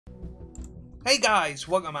Hey guys,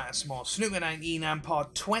 welcome back to Small Snooker 19 and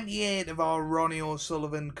part 28 of our Ronnie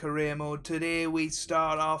O'Sullivan Career Mode. Today we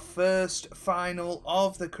start our first final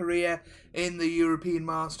of the career in the European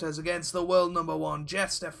Masters against the world number one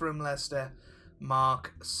jester from Leicester,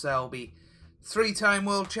 Mark Selby. Three-time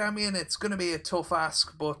world champion. It's going to be a tough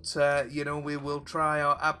ask, but you know, we will try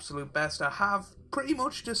our absolute best. I have pretty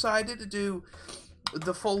much decided to do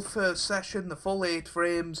the full first session, the full 8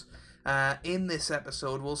 frames in this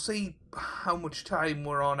episode. We'll see how much time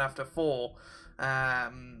we're on after 4,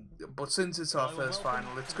 but since it's our first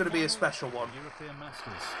final, it's going to be a special one. European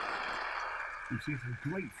Masters. We've seen some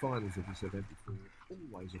great finals of this event before.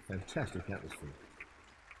 Always a fantastic atmosphere.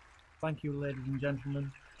 Thank you, ladies and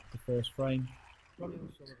gentlemen. The first frame, Ronnie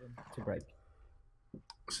O'Sullivan to break.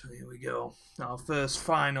 So here we go. Our first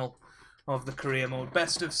final of the career mode.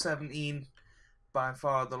 Best of 17. By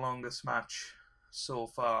far the longest match so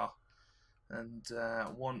far. And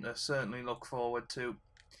one to certainly look forward to.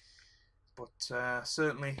 But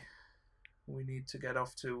certainly we need to get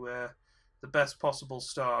off to the best possible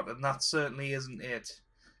start. And that certainly isn't it.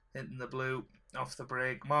 Hitting the blue off the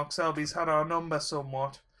break. Mark Selby's had our number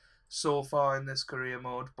somewhat so far in this career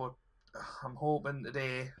mode, but I'm hoping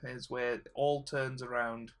today is where it all turns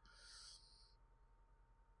around.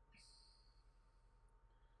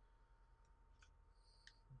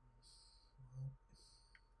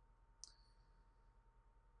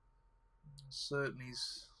 Certainly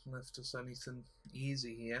he's left us anything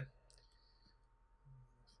easy here.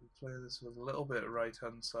 If we play this with a little bit of right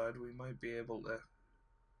hand side, we might be able to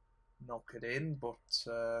knock it in, but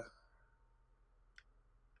a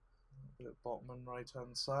bit of bottom and right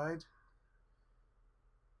hand side.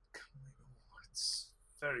 It's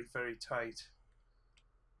very, very tight,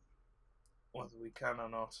 whether we can or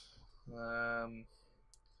not.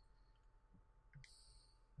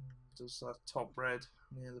 Does that top red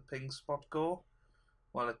near the pink spot go?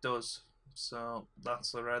 Well, it does. So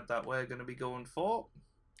that's the red that we're going to be going for.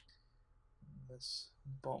 This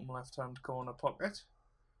bottom left hand corner pocket.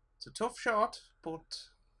 It's a tough shot, but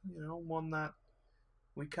you know, one that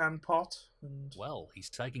we can pot. And well, he's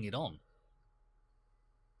taking it on.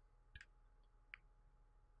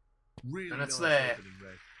 Really and it's nice there. opening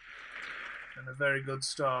red. And a very good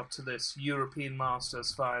start to this European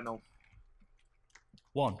Masters final.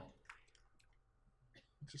 1.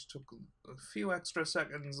 Just took a few extra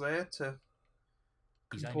seconds there to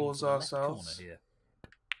He's compose aiming for the left ourselves. corner here.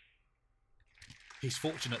 He's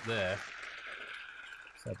fortunate there.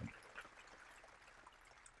 7.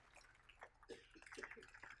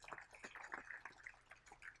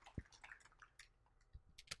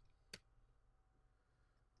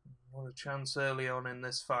 What a chance early on in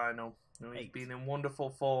this final. You know, he's 8. been in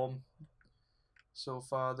wonderful form so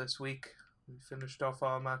far this week. We finished off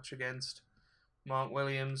our match against Mark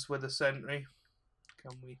Williams with a century.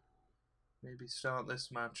 Can we maybe start this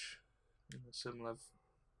match in a similar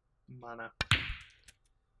manner?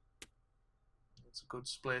 It's a good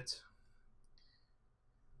split.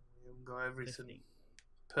 We haven't got everything 50.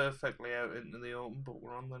 perfectly out into the open, but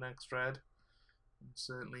we're on the next red. And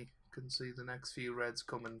certainly can see the next few reds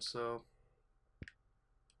coming, so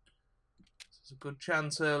it's a good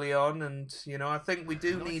chance early on. And you know, I think we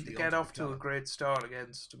do need to get off to a great start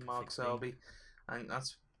against Mark 16. Selby. I think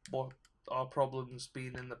that's what our problem's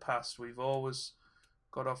been in the past. We've always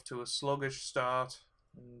got off to a sluggish start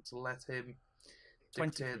and let him 20.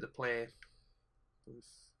 dictate the play. We've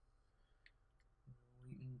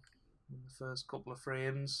in the first couple of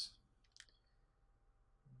frames.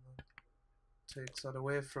 Takes that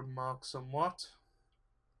away from Mark somewhat.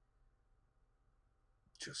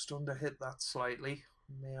 Just under hit that slightly.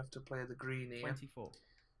 May have to play the green here. 24.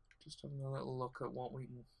 Just having a little look at what we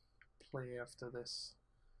can play after this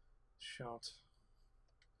shot.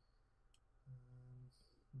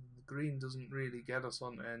 The green doesn't really get us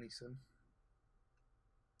onto anything.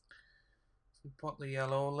 If we pot the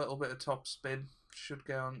yellow, a little bit of top spin should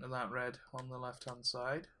get onto that red on the left hand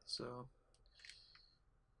side. So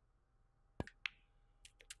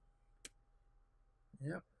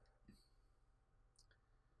yep.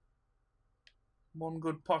 One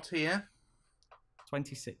good pot here.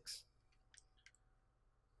 26.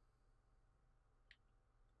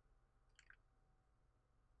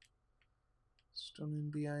 Stunning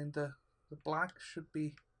behind the black should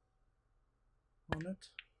be on it.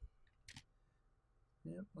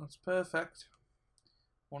 Yep, that's perfect.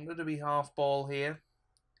 Wanted to be half ball here.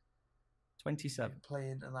 27. Play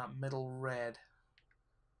into that middle red.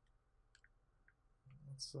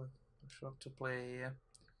 That's the shot to play here.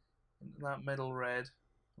 Into that middle red.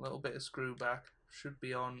 A little bit of screw back. Should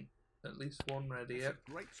be on at least one red here.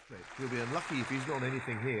 Great spread. He'll be unlucky if he's not on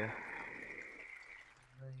anything here.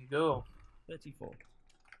 There you go. 34.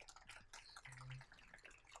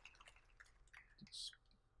 Just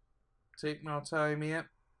taking our time here,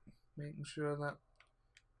 making sure that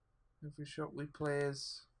every shot we play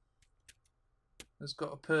has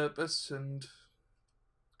got a purpose, and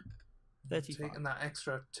 35. taking that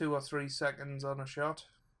extra 2 or 3 seconds on a shot.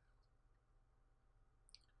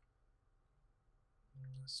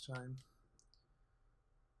 And this time.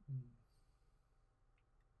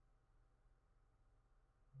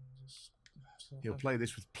 Just He'll play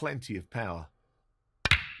this with plenty of power.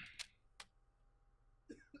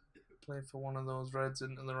 play for one of those reds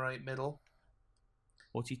into the right middle.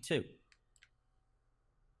 42.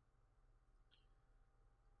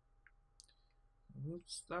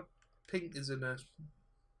 Oops, that pink is in a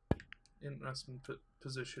interesting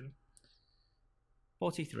position.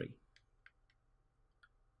 43.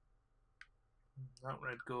 That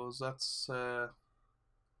red goes. That's a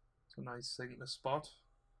nice thing to spot.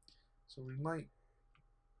 So we might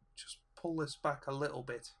just pull this back a little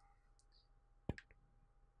bit.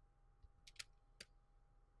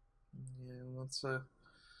 Yeah, that's a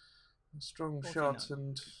strong 49. shot,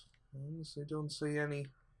 and I honestly don't see anything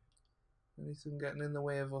getting in the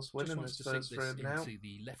way of us winning this first frame now. Into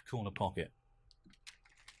the left corner pocket.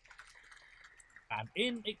 And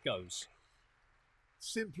in it goes.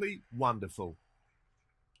 Simply wonderful.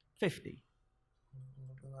 50.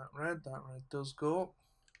 Look at that red. That red does go.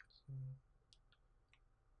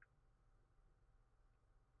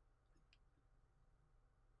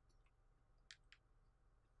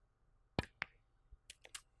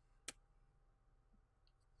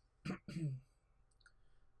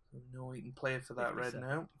 So we know we can play for that red 57.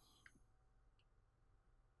 now.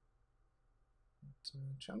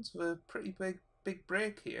 But, chance of a pretty big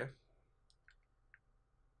break here.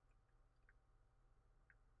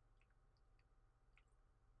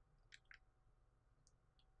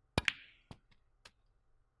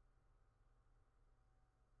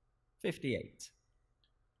 $58.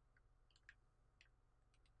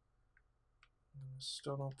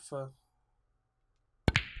 Stun up for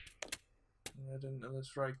red into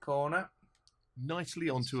this right corner. Nicely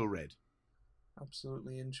onto a red.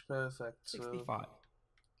 Absolutely inch perfect. 65.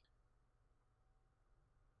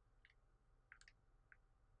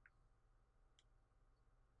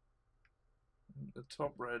 The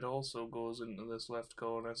top red also goes into this left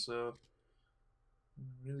corner, so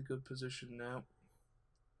really good position now.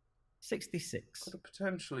 66. Could have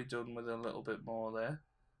potentially done with a little bit more there.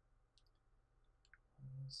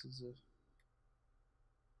 This is a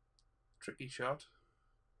tricky shot.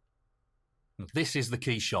 This is the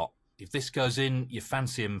key shot. If this goes in, you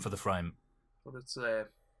fancy him for the frame. But it's there.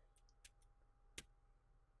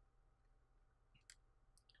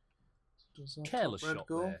 Does that Careless top red shot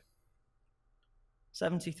go? there.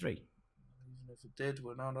 73. Even if it did,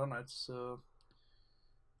 we're not on it, so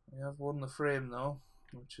we have won the frame though,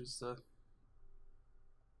 which is the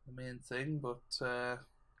main thing, but we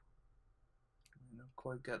don't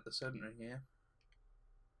quite get the centering here.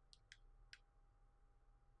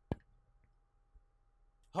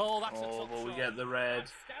 Oh, that's a Oh, top but we shot. get the red,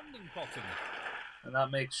 Outstanding potting. and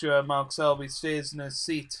that makes sure Mark Selby stays in his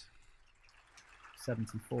seat.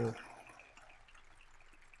 74.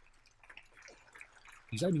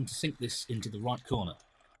 He's aiming to sink this into the right corner.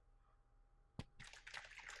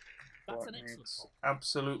 That's That an excellent makes pot.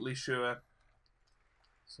 absolutely sure.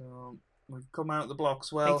 So we've come out the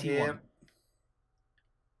blocks well 81. here.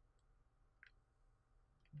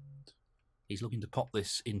 He's looking to pop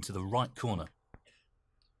this into the right corner.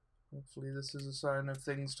 Hopefully this is a sign of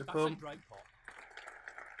things to That's a come. great pot.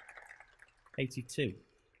 82.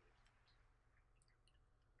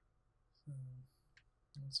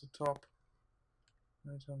 That's the top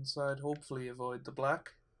right hand side. Hopefully avoid the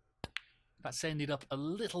black. That's ended up a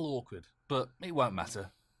little awkward, but it won't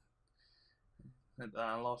matter. Hit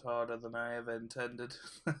that a lot harder than I ever intended.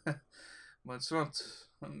 But it's not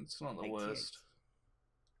the 88. worst.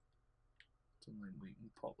 Don't think we can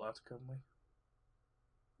pop that, can we?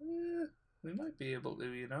 We might be able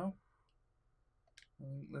to, you know. I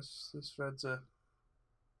think this red's a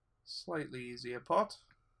slightly easier pot.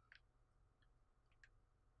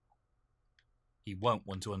 He won't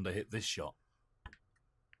want to underhit this shot.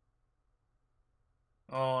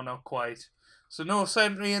 Oh, not quite. So no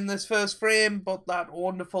century in this first frame, but that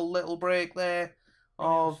wonderful little break there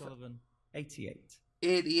Ronnie of O'Sullivan. 88.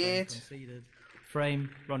 88 Conceded. Frame.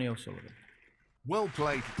 Ronnie O'Sullivan. Well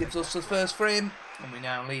played. gives us the first frame, and we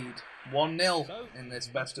now lead 1-0 in this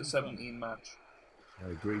best of 17 match. I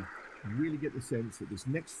agree. You really get the sense that this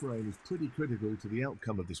next frame is pretty critical to the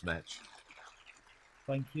outcome of this match.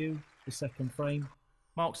 Thank you. The second frame.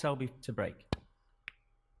 Mark Selby to break.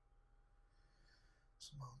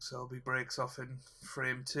 So Mark Selby breaks off in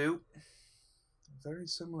frame 2. Very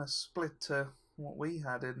similar split to what we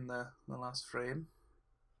had in the last frame.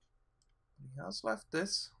 He has left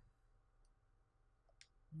this.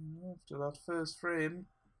 After that first frame,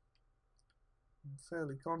 I'm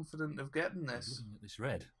fairly confident of getting this. Looking at this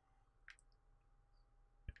red.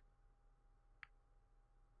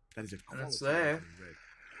 That is a And it's quality there. looking red.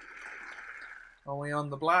 Are we on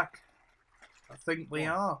the black? I think we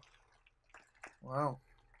are. Wow.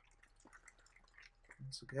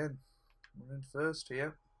 Once again, we're in first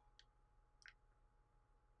here.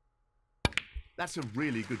 That's a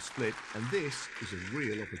really good split, and this is a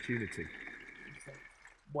real opportunity.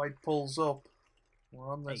 White pulls up.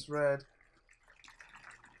 We're on this 8. red.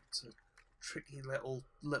 It's a tricky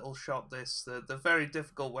little shot. This they're very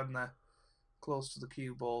difficult when they're close to the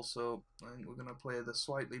cue ball. So I think we're going to play the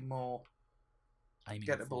slightly more Aiming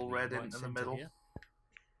gettable for the red right into the centre middle. here.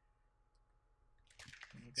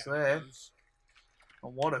 It's there.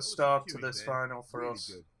 And what a start to this There. final for Really us.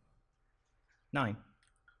 good. 9.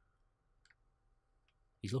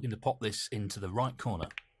 He's looking to pop this into the right corner.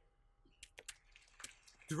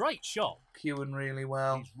 Great shot. Cueing really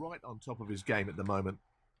well, He's right on top of his game at the moment.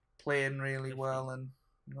 playing really well, and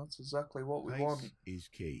that's exactly what we Pace want. is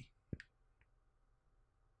key.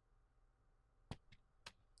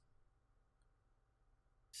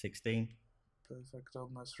 16. Perfect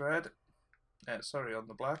on this red. Sorry, on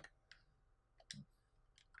the black.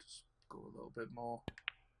 Just go a little bit more.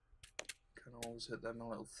 Can always hit them a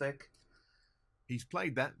little thick. He's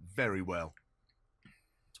played that very well.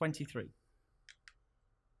 23.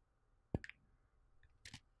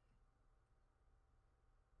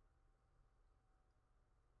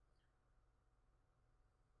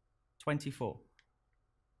 24.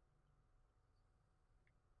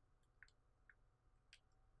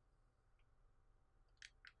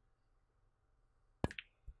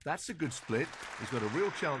 'That's a good split. He's got a real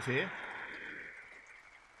chance here.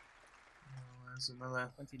 Oh, there's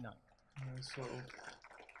another 29. nice little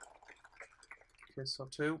kiss or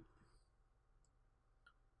two.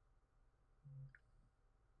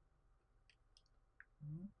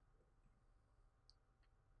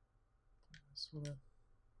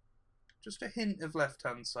 Just a hint of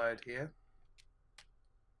left-hand side here.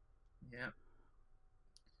 Yeah.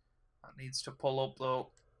 That needs to pull up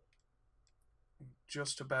though.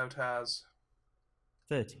 Just about has.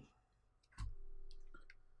 30.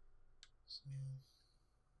 So.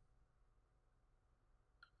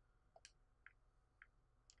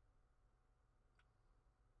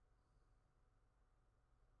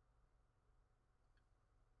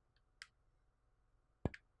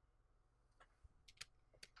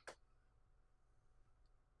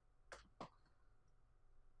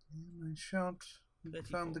 Yeah, nice shot. We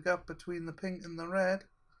 34. found the gap between the pink and the red.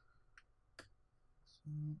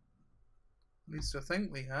 So, at least I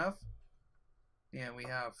think we have. Yeah, we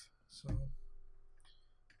have. So,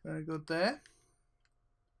 very good there.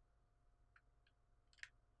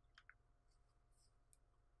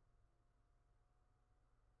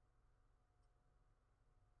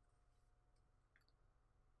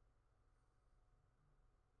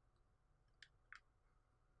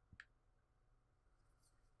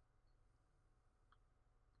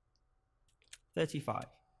 $35.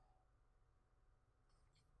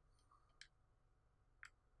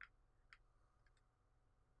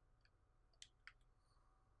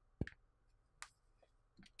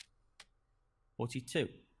 42.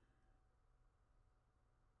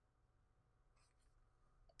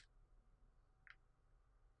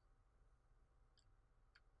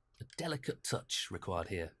 'A delicate touch required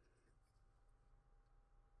here.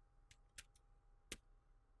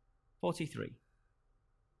 43.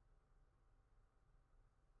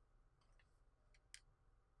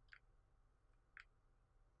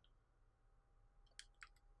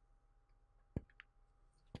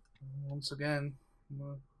 'Once again,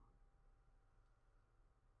 we're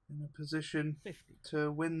in a position 50.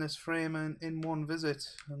 to win this frame in one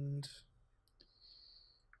visit, and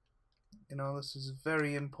you know, this is a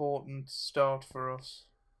very important start for us.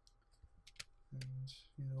 And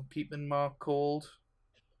you know, keeping Mark cold.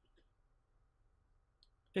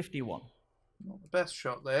 51. Not the best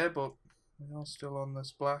shot there, but we are still on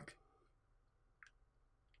this black.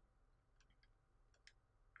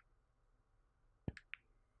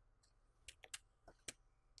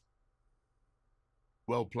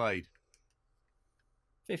 Well played.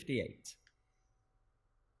 58.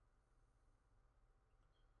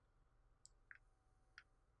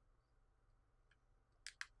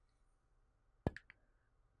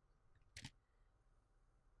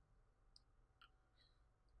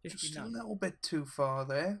 59. Just a little bit too far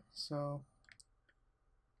there, so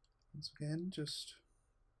Once again, just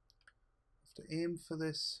have to aim for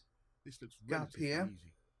this This looks gap relatively here.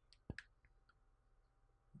 easy.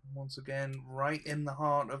 Once again, right in the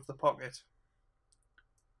heart of the pocket.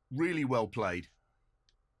 Really well played.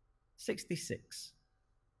 66.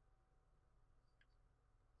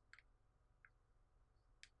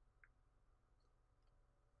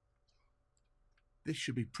 This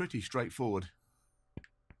should be pretty straightforward.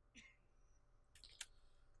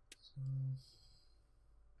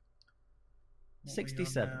 What are we on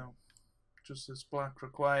 67. now? Just as black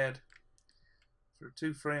required for a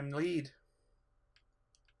 2-frame lead.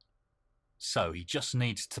 So he just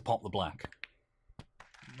needs to pop the black.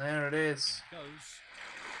 And there it is. Goes.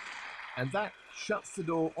 And that shuts the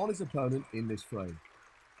door on his opponent in this frame.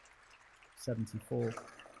 74.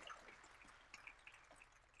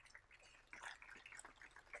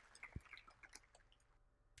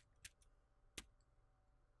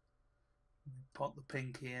 Pot the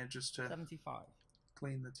pink here just to 75.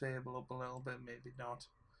 clean the table up a little bit, maybe not.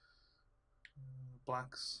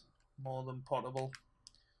 Black's more than potable.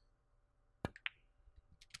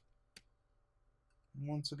 And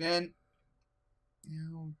once again,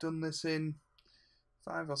 we've done this in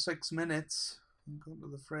 5 or 6 minutes. And go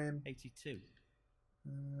to the frame. 82.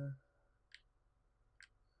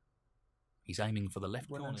 He's aiming for the left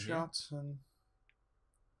Winning corner here. shot and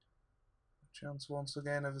a chance once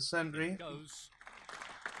again of a century. Goes.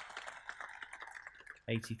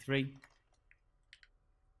 83.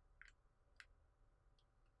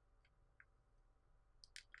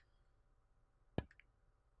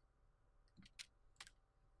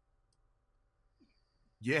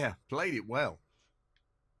 Yeah, played it well.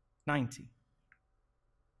 90.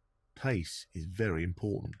 Pace is very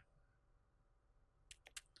important.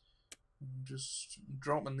 And just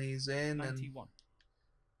dropping these in 91.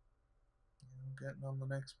 and getting on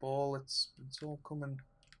the next ball. It's all coming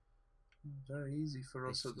very easy for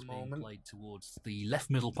us This at the is being moment. played towards the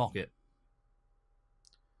left middle pocket.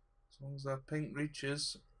 As long as that pink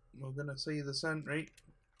reaches, we're going to see the century.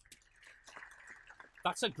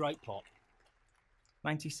 That's a great pot.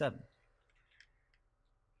 97.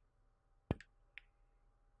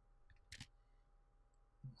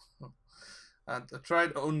 And I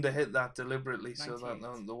tried to underhit that deliberately so that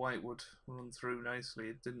 98. the white would run through nicely.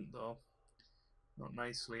 It didn't though. Not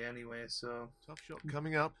nicely anyway, so Tough shot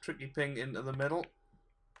coming up. tricky pink into the middle.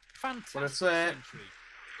 Fantastic But it's there. century.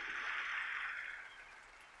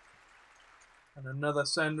 And another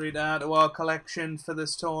century to add to our collection for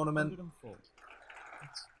this tournament. 104.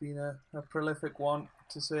 It's been a prolific one,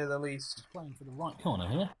 to say the least. Playing for the right corner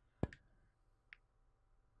here.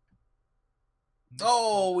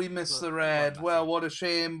 Oh, we missed But the it red. won't matter. Well, what a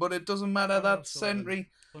shame, but it doesn't matter. Ronnie That O'Sullivan, century,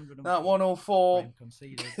 104. that 104, Frame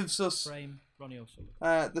conceded. gives us Frame, Ronnie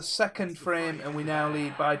O'Sullivan. the second frame, and we now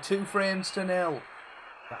lead by 2 frames to 0.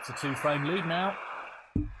 That's a 2-frame lead now.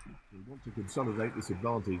 We want to consolidate this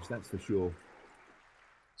advantage, that's for sure.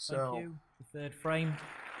 So, Thank you. The third frame,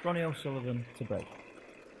 Ronnie O'Sullivan to break.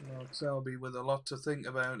 Mark Selby with a lot to think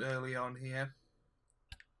about early on here.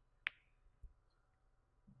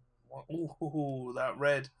 Ooh, that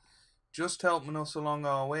red just helping us along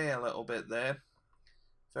our way a little bit there.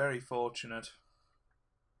 Very fortunate.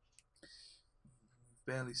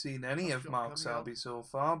 Barely seen any of Mark Selby so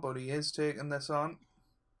far, but he is taking this on.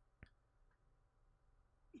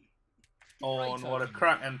 Oh, and what a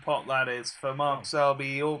cracking pot that is for Mark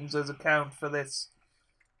Selby. He opens his account for this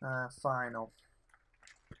final.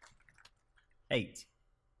 8.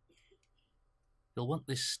 You'll want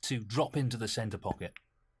this to drop into the centre pocket.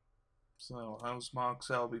 So, how's Mark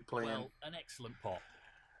Selby playing? Well, an excellent pot.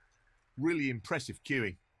 Really impressive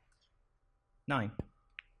cueing. 9.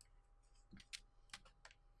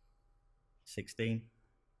 16.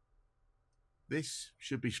 This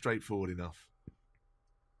should be straightforward enough.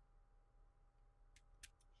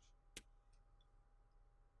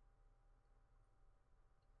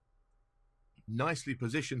 Nicely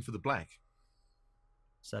positioned for the black.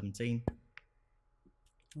 17.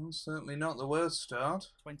 Well, certainly not the worst start.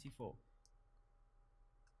 24.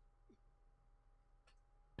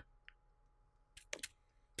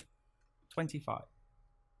 25.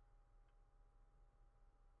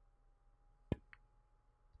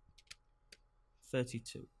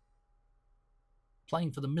 32.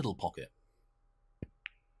 Playing for the middle pocket.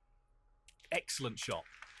 Excellent shot.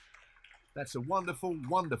 That's a wonderful,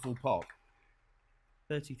 wonderful pot.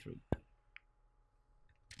 33.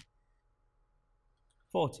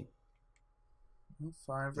 40. Well,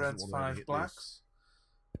 5 Doesn't reds, want to 5 hit blacks.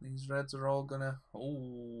 These reds are all gonna...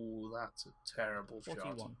 Oh, that's a terrible shot.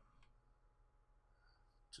 41.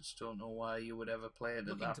 Just don't know why you would ever play it at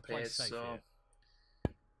Looking that to play pace. safe So here.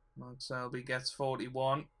 Mark Selby gets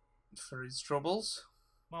 41 for his troubles.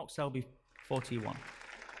 Mark Selby, 41.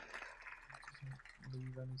 Doesn't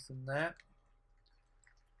leave anything there.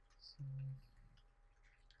 So,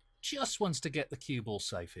 Just wants to get the cue ball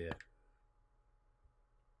safe here.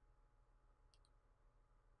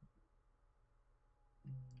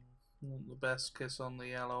 not the best kiss on the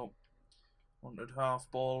yellow. Wanted half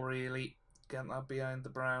ball really. Get that behind the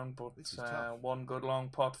brown, but one good long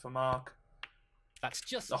pot for Mark. That's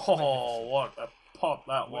just... Oh, what a pot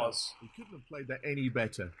that was. He couldn't have played that any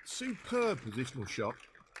better. Superb positional shot.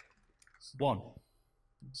 1.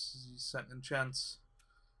 This is his second chance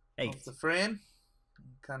 8. off the frame.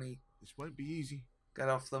 Can he This won't be easy. get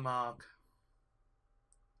off the mark?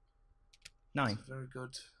 9. It's a very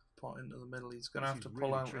good pot into the middle. He's going to This have to is pull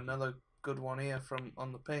really out tricky. another good one here from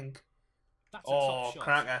on the pink. That's a top Oh, shot.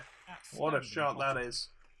 cracker. What a Outstanding shot pot. that is.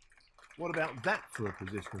 What about that for a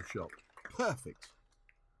positional shot? Perfect.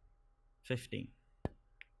 15.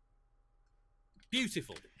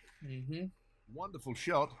 Beautiful. Mm-hmm. Wonderful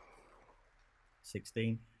shot.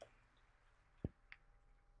 16.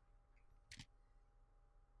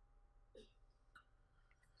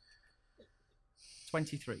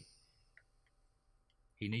 23.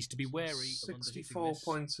 He needs to be wary of underhitting 64 this.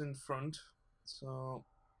 points in front. So,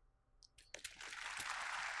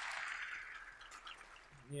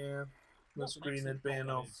 yeah, this What an green had excellent pot been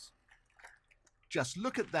that off. is. Just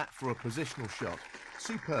look at that for a positional shot.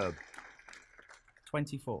 Superb.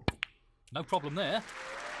 24. No problem there.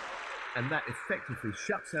 And that effectively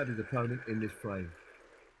shuts out his opponent in this frame.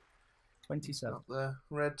 27. Got the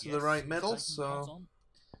red to the Yes, right middle, taking the odds so on.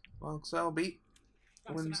 Mark Selby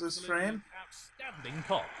That's wins an this absolutely frame. Outstanding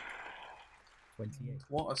pot. 28.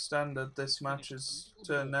 What a standard this match has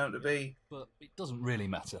turned out to be. But it doesn't really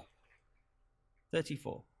matter.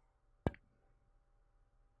 34.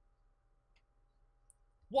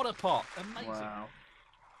 What a pot. Amazing. Wow.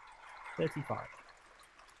 35.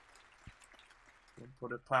 We'll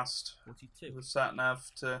put it past 42. the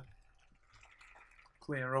sat-nav to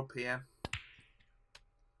clear up here.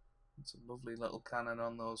 It's a lovely little cannon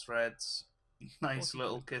on those reds. Nice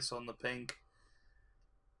little kiss on the pink.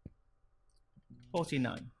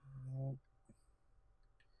 49.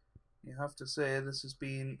 You have to say this has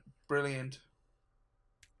been brilliant.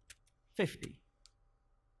 50.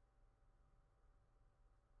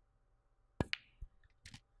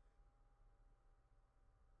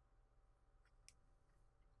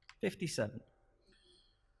 57.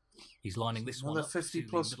 He's lining this one Another up 50 to the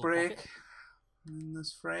plus middle break pocket. in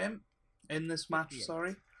this frame. In this match, 58.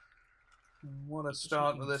 sorry. What a Just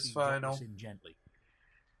start to looking this drop final. this in gently.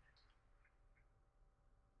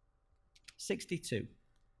 62.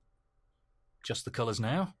 Just the colours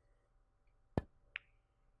now.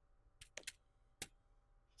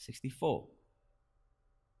 64.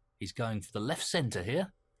 He's going for the left centre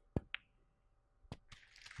here.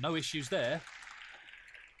 No issues there.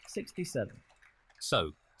 67.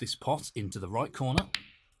 So, this pot into the right corner.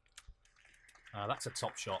 That's a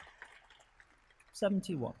top shot.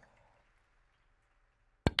 71.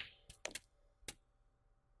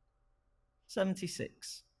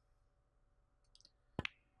 76.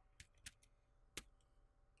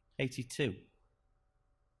 82.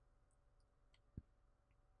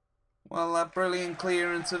 Well, that brilliant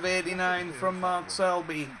clearance of 89 from Mark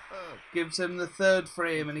Selby gives him the third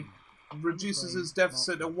frame and he reduces his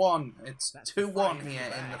deficit to 1. It's 2-1 here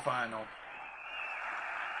in the final.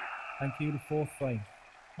 Thank you, the fourth frame.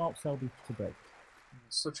 Mark Selby to break.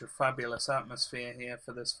 Such a fabulous atmosphere here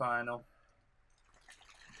for this final.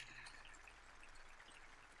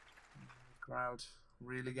 The crowd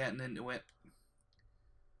really getting into it.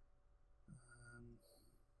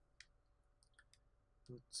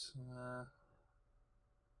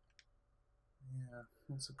 Yeah,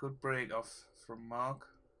 that's a good break off from Mark.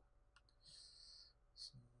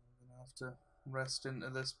 So we're going to have to rest into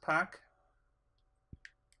this pack.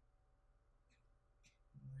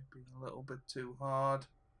 Might be a little bit too hard.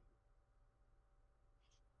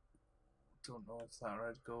 Don't know if that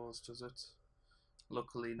red goes, does it?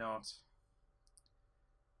 Luckily not.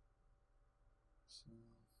 So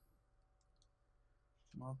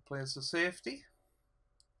Mark plays the safety.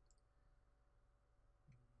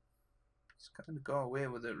 Just kind of go away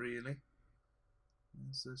with it, really.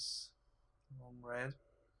 There's this long red,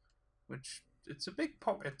 which it's a big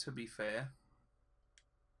pocket to be fair.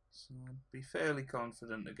 So I'd be fairly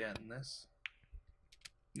confident of getting this.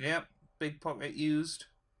 Yep, big pocket used.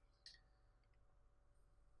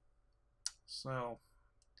 So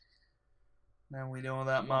now we know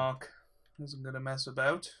that Mark isn't going to mess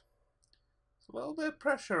about. There's a little bit of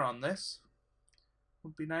pressure on this.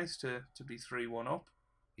 Would be nice to be 3-1 up.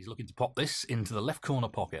 He's looking to pop this into the left corner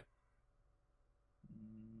pocket.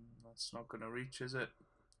 That's not going to reach, is it?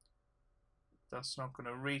 That's not going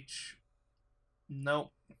to reach.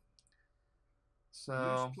 Nope. So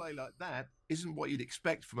Loose play like that isn't what you'd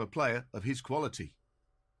expect from a player of his quality.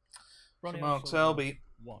 Mark Selby,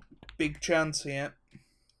 1. big chance here.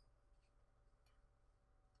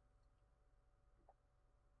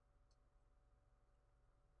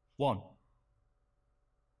 One.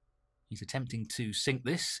 He's attempting to sink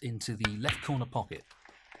this into the left corner pocket.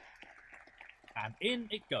 And in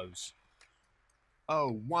it goes.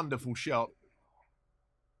 Oh, wonderful shot.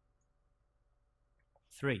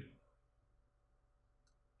 3.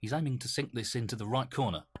 He's aiming to sink this into the right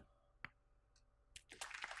corner.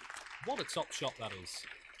 What a top shot that is.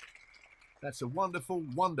 That's a wonderful,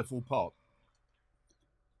 wonderful pot.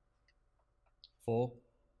 4.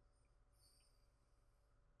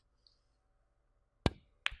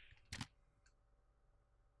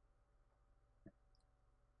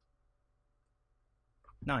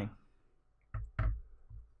 Nine.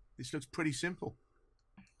 This looks pretty simple.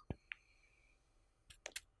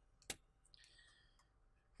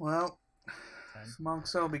 Well, if Mark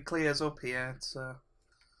Selby clears up here, it's a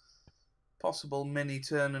possible mini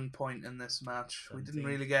turning point in this match. We didn't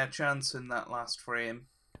really get a chance in that last frame.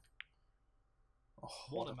 Oh,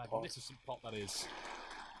 What a magnificent pot that is.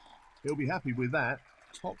 He'll be happy with that.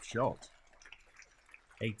 Top shot.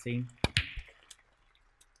 18.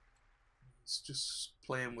 He's just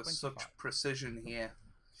playing with 25. such precision here.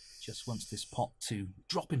 Just wants this pot to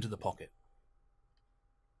drop into the pocket.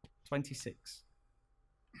 26.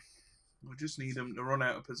 We just need him to run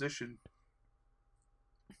out of position.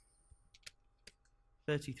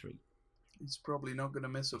 33. He's probably not going to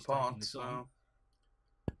miss a He's taking pot, this so... on.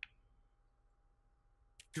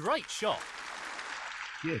 Great shot.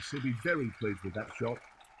 Yes, he'll be very pleased with that shot.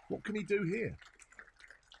 What can he do here?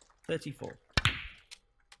 34.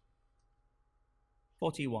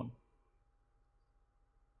 41.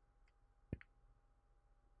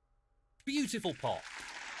 Beautiful pot.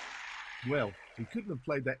 Well, he couldn't have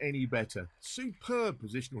played that any better. Superb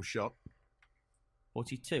positional shot.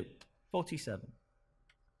 42. 47.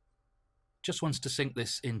 Just wants to sink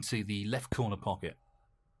this into the left corner pocket.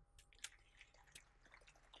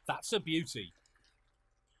 That's a beauty.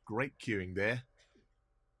 Great cueing there.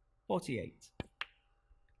 48.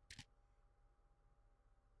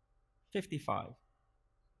 55.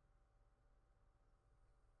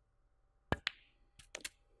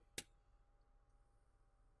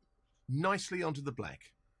 Nicely onto the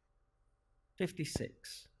black.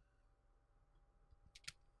 56.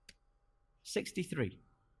 63.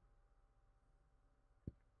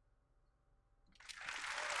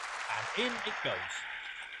 And in it goes.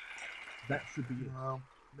 That should be it. Well,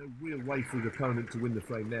 No real way for his opponent to win the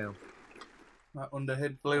frame now. that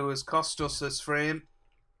underhit blue has cost us this frame.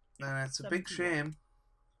 And it's a big 71. shame.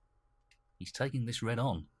 He's taking this red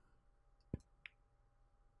on.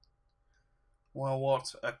 Well,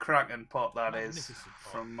 what a cracking pot that is Magnificent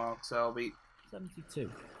pot. from Mark Selby. 72.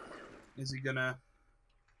 Is he going to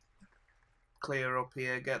clear up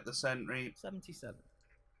here, get the century? 77.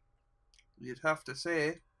 You'd have to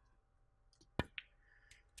say.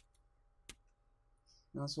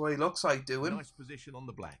 That's what he looks like doing. Nice position on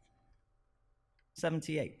the black.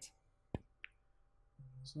 78.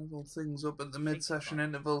 Several things up at the mid-session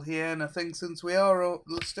interval here, and I think since we are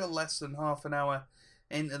still less than half an hour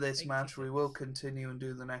into this match, we will continue and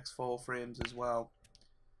do the next 4 frames as well.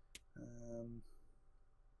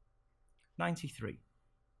 93.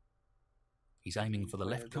 He's aiming for the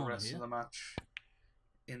Play left the corner rest here. of the match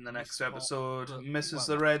in the next Spot, episode. but Misses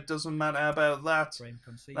well, the red, doesn't matter about that. Frame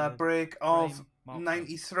conceded. That break of Frame marked.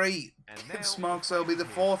 93 And gives now- Mark Selby the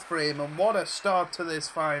 4th frame, and what a start to this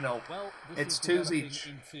final. Well, It's is twos developing each.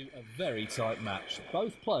 into a very tight match.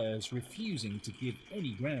 Both players refusing to give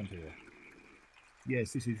any ground here.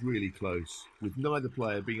 Yes, this is really close, with neither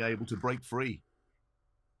player being able to break free.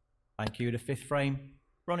 Thank you. The 5th frame.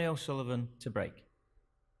 Ronnie O'Sullivan to break.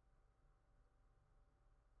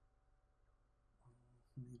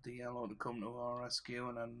 Need the yellow to come to our rescue,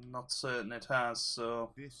 and I'm not certain it has,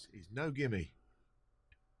 so This is no gimme.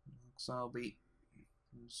 Mark Selby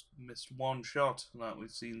has missed one shot that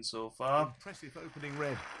we've seen so far. Impressive opening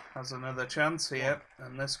red. Has another chance here,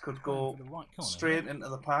 and this could go For the right corner straight here. into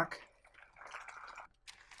the pack.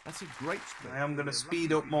 That's a great spread. I am going to They're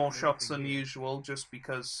speed lucky up more to shots do than anything usual, just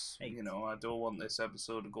because, Eight. you know, I don't want this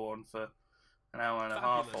episode to go on for an hour and a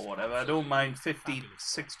half or Fabulous. whatever. I don't mind Absolutely 50, fabulous.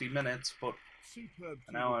 60 minutes, but here. Superb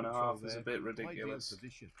an hour and a control half is a there. bit Ideal ridiculous.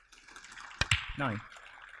 position. 9.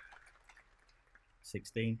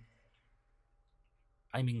 16.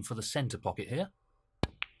 Aiming for the centre pocket here.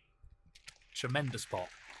 Tremendous pot.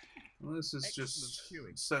 Well, this is Excellent just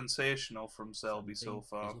cueing. sensational from Selby so 17.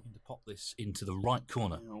 far. He's looking to pop this into the right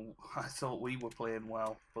corner. You know, I thought we were playing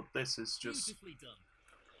well, but this is just Beautifully done.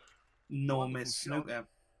 no Wonderful miss shot. snooker.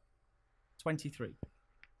 23.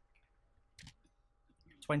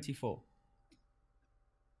 24.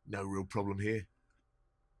 No real problem here.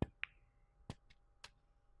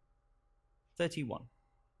 31.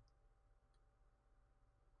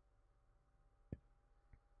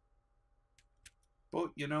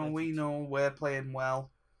 But, you know, we know we're playing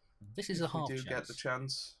well. This is If a half we do chance. get the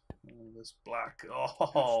chance. Oh, this black.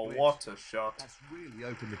 Oh, what a shot. That's really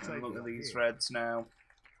opened the And table. look at up these here. reds now.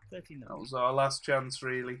 39. That was our last chance,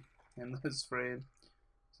 really, in this frame.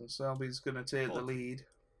 So Selby's going to take the lead.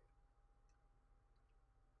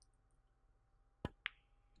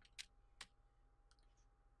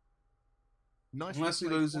 Nicely Unless he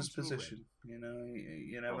played loses onto a red. position. You know,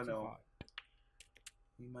 you never know. 45.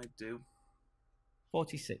 He might do.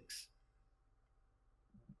 46.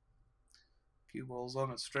 Cue ball's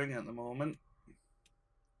on a string at the moment.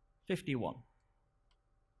 51.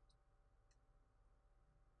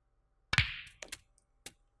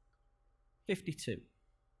 52.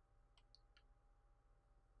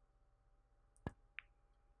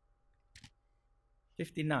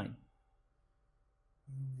 59.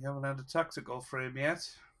 We haven't had a tactical frame yet.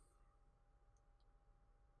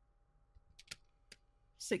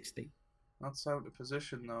 60. That's out of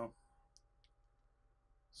position though.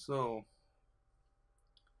 So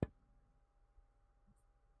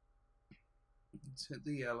let's hit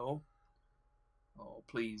the yellow. Oh,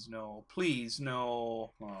 please no. Please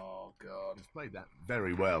no. Oh, God. He's played that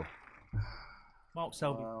very well. Mark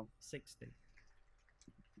Selby. Wow. 60.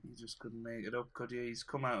 He just couldn't make it up, could he? He's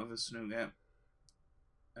come out of a snooker.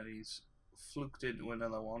 And he's fluked into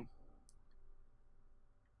another one.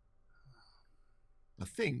 I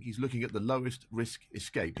think he's looking at the lowest risk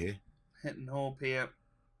escape here. Hitting hope here.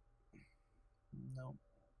 No.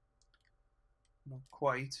 Not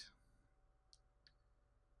quite.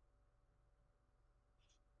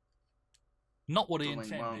 Not what he Don't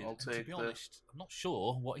think intended. Mark will And to take be the- honest, I'm not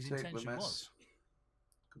sure what his take the intention miss. was.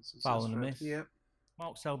 'Cause there's Foul this and a red miss. here.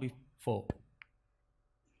 Mark Selby. 4.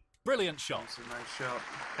 Brilliant shot. That's a nice shot.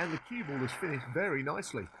 And the cue ball has finished very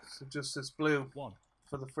nicely. So just this blue 1.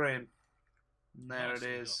 for the frame. And there Nicely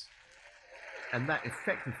it is. And that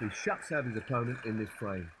effectively shuts out his opponent in this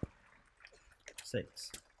frame. 6.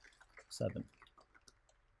 7.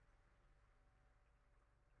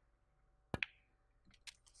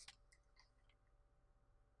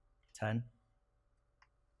 10.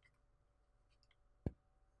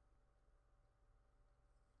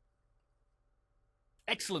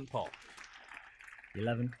 'Excellent pot.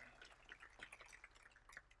 11.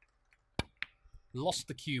 Lost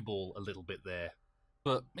the cue ball a little bit there,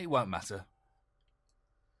 but it won't matter.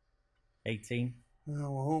 18.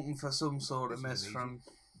 Well, we're hoping for some sort of This miss is from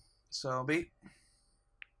Selby.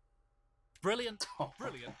 Brilliant,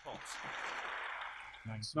 brilliant pot.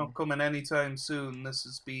 It's not coming anytime soon. This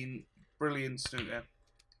has been brilliant snooker.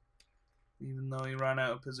 Even though he ran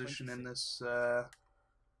out of position in this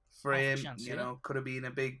frame, chance you here. know, could have been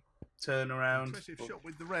a big turnaround. Impressive But shot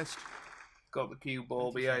with the rest. got the cue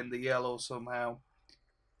ball behind the yellow somehow.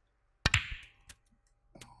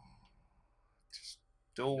 Just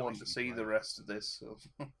don't want to see the rest of this. So.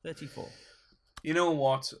 34. You know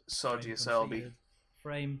what? Sod Frame you, Selby. conceded.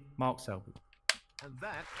 Frame. Mark Selby. And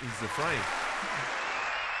that is the frame.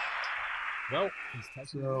 Well, He's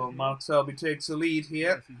taken So Mark Selby takes the lead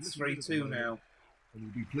here. Yes, he's It's looking good at 3-2 the moment. now. And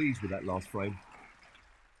you'll be pleased with that last frame.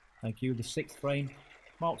 Thank you. The 6th frame.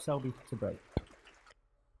 Mark Selby to break.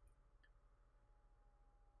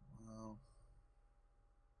 Wow.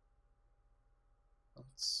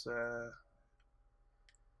 That's a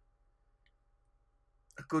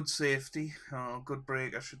good safety, or a good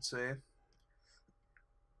break, I should say.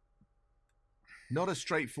 Not a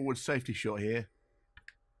straightforward safety shot here.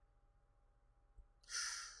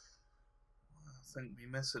 I think we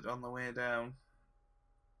miss it on the way down.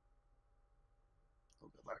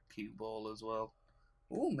 Look at that cue ball as well.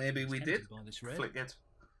 Oh, maybe we did tempted by this red. flick it.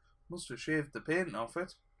 Must have shaved the paint off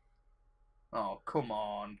it. Oh, come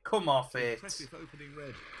on. Come off it. Impressive opening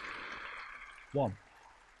red. 1.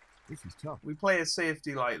 This is tough. We play a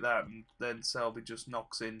safety like that, and then Selby just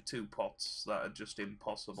knocks in 2 pots that are just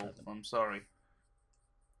impossible. 7. I'm sorry.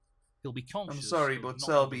 He'll be conscious. I'm sorry, of but not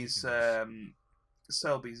Selby's losing this.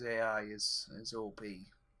 Selby's AI is OP. I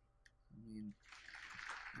mean,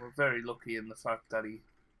 we're very lucky in the fact that he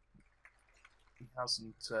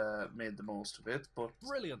hasn't made the most of it. But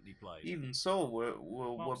Brilliantly played. even so, we're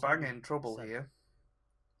Mark banging Selby, trouble 7. here.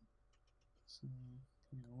 So,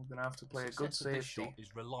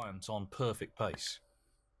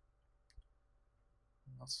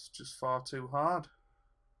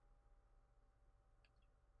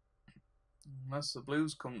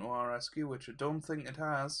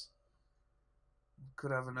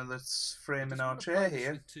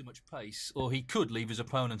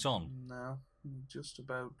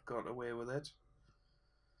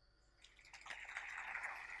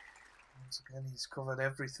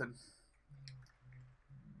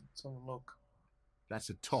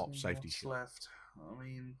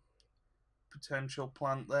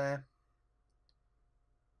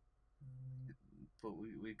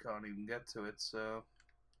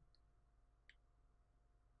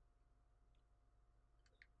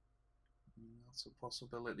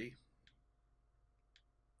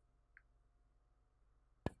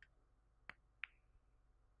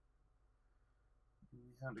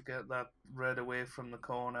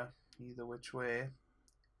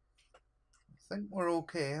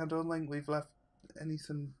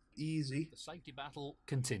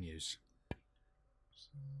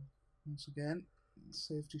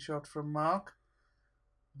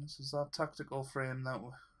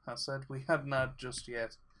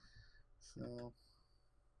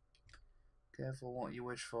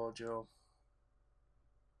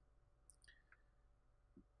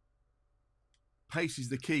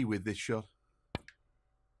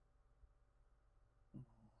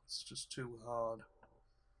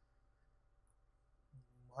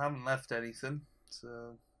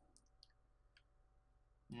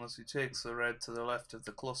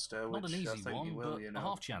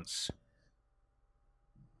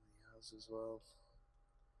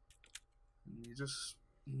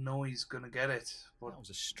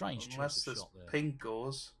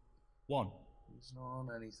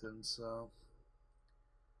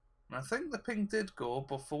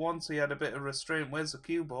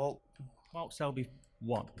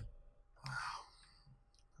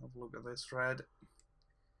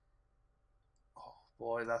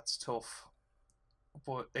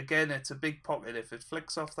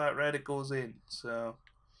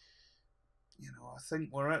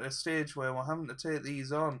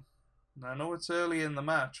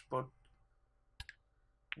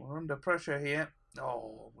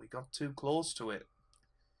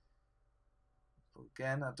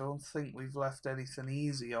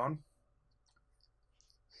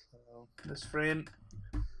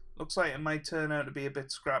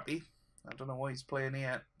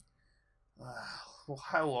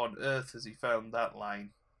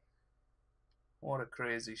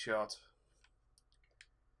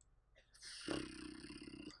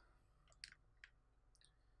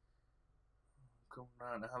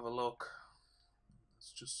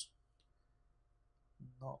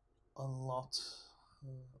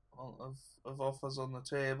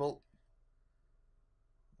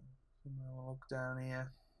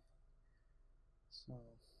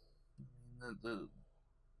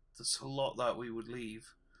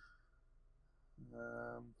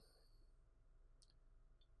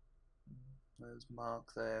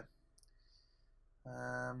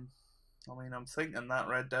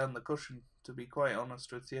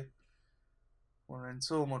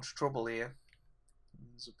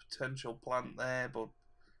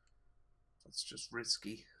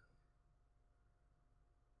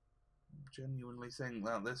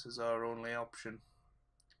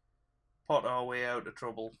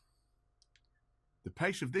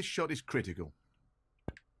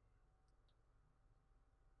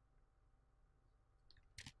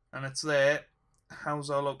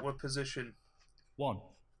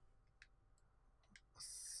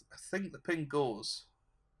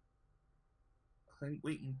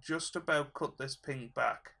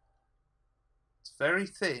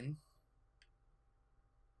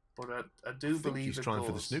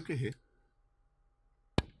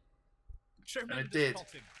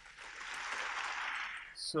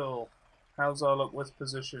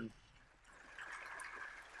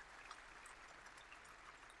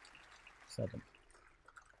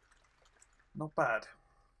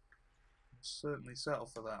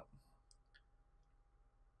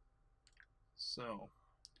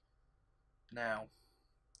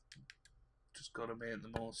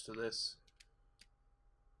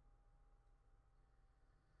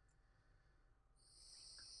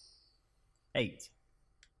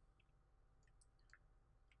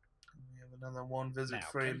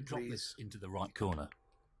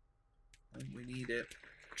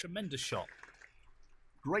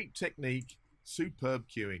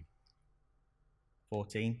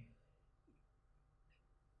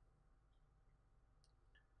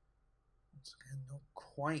 Once again, not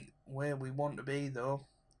quite where we want to be, though.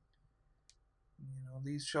 You know,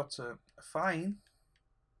 these shots are fine.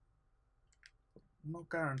 Not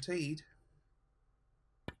guaranteed.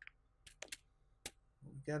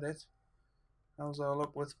 We get it. How's our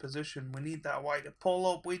luck with position? We need that white to pull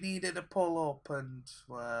up. We needed a pull up, and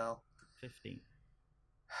well, 15.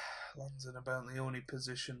 lands in about the only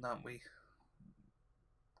position that we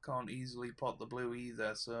can't easily pot the blue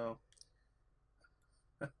either. So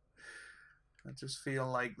I just feel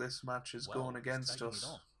like this match is going against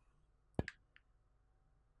us.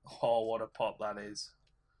 Oh, what a pot that is!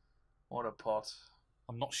 What a pot!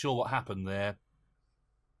 I'm not sure what happened there.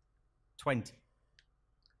 20.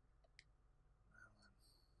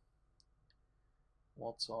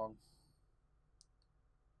 What's on?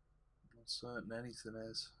 Not certain anything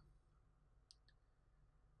is.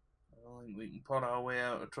 I don't think we can pot our way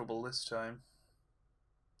out of trouble this time.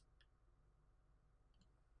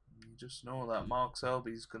 You just know that Mark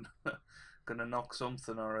Selby's gonna knock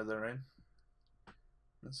something or other in.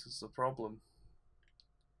 This is the problem.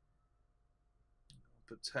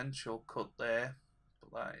 Potential cut there,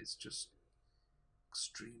 but that is just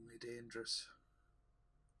extremely dangerous.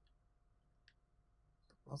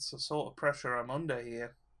 That's the sort of pressure I'm under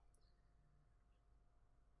here.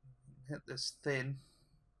 Hit this thin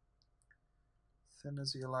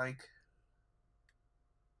as you like.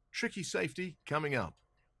 Tricky safety coming up.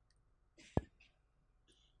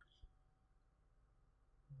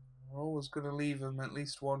 We're always going to leave him at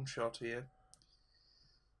least one shot here.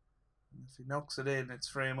 If he knocks it in, it's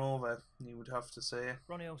frame over, you would have to say.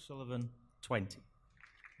 Ronnie O'Sullivan, 20.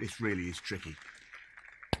 This really is tricky.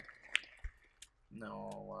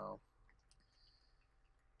 No, well.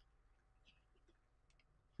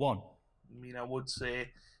 1. I mean, I would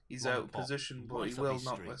say he's Wrong out of pot. position, but Right he up will his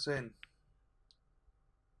knock street. this in.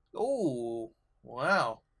 Oh,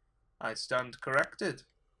 well. I stand corrected.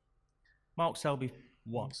 Mark Selby,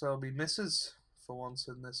 1. Selby misses for once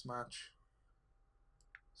in this match.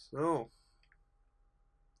 So,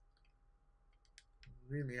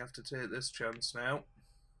 really have to take this chance now.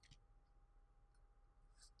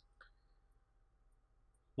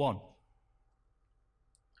 1.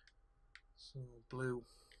 So, blue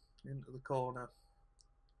into the corner.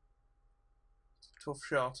 Tough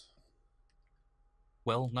shot.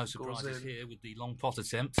 Well, no Goes surprises in. here with the long pot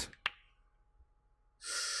attempt.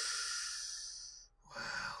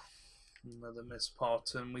 Another missed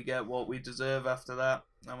pot, and we get what we deserve after that,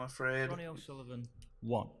 I'm afraid. Ronnie O'Sullivan,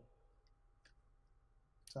 1.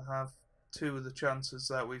 To have two of the chances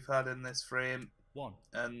that we've had in this frame 1.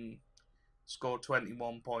 and score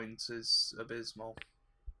 21 points is abysmal.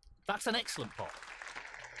 That's an excellent pot.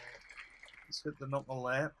 Let's hit the knuckle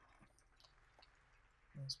there.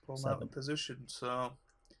 Let's pull him out 7. of position, so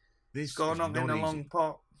This he's got is knocked not in a easy. long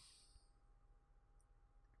pot.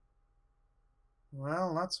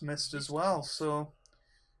 Well, that's missed as well, so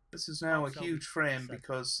this is now a huge frame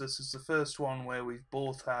because this is the first one where we've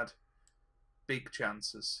both had big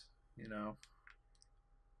chances, you know.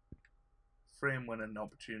 Frame winning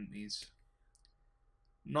opportunities.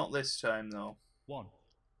 Not this time though. 1.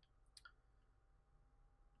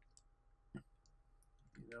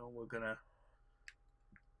 You know, we're gonna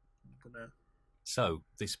So,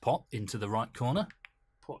 this pot into the right corner.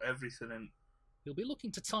 put everything in. He'll be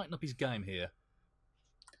looking to tighten up his game here.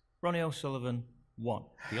 Ronnie O'Sullivan, 1.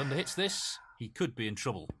 If he underhits this, he could be in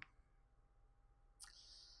trouble.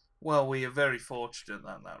 Well, we are very fortunate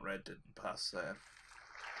that that red didn't pass there.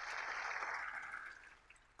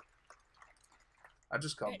 I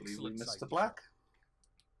just can't believe we Excellent missed the safety black.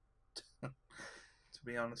 To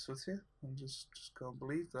be honest with you, I just can't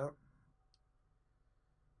believe that.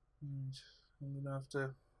 And I'm gonna have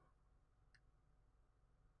to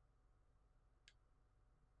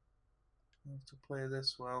play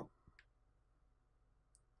this well.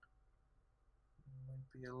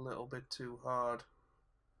 Might be a little bit too hard.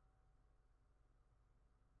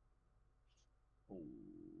 Oh,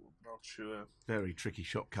 I'm not sure. Very tricky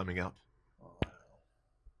shot coming up.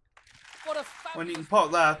 What a When you can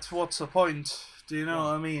fabulous... pot that, what's the point? Do you know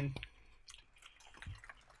what I mean?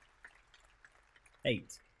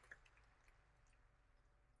 8.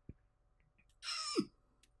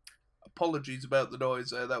 Apologies about the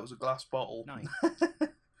noise there, that was a glass bottle. 9.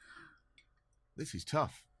 This is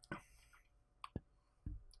tough.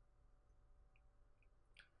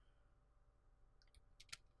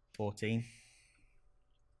 14.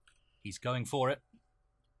 He's going for it.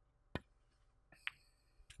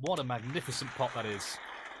 What a magnificent pot that is.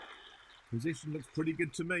 Position looks pretty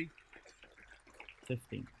good to me.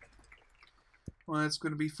 15. Well, it's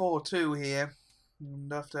going to be 4-2 here.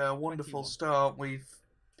 And after a wonderful 21. start, we've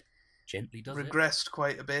Gently does it. regressed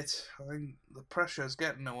quite a bit. I think the pressure's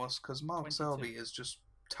getting to us because Mark 22. Selby is just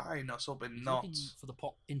tying us up in He's looking knots. for the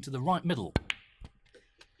pot into the right middle.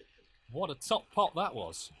 What a top pot that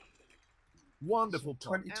was. Wonderful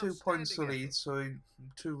pot. 22 points to Outstanding lead, so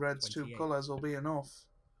 2 reds, 2 28. colours will be enough.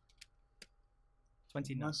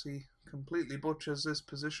 29. Unless he completely butchers this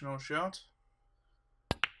positional shot.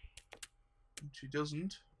 Which he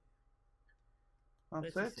doesn't.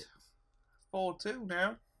 That's 36. it. 4-2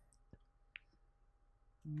 now.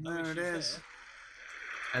 No There it issues is. there.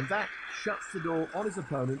 And that shuts the door on his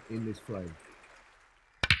opponent in this frame.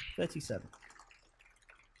 37.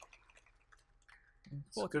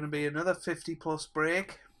 It's going to be another 50-plus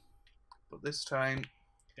break. But this time,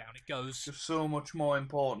 Down it goes. just so much more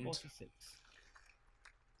important. 46.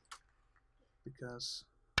 Because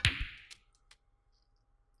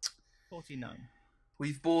 49.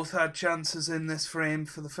 we've both had chances in this frame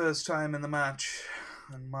for the first time in the match.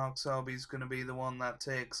 And Mark Selby's going to be the one that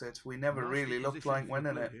takes it. We never really looked like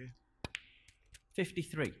winning it.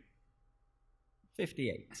 53.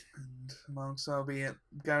 58. And Mark Selby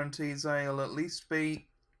guarantees I'll at least be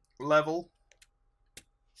level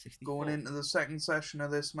 64. going into the second session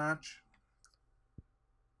of this match.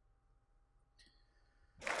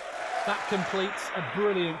 That completes a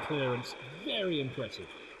brilliant clearance. Very impressive.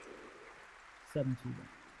 71.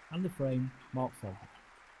 And the frame, Mark Selby.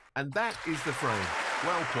 And that is the frame.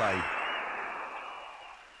 Well played.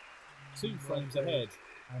 2 frames ahead.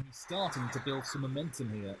 And he's starting to build some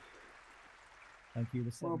momentum here. Thank you.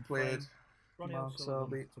 The Well seventh played, frame, Ronnie Mark O'Sullivan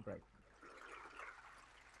Selby. to break.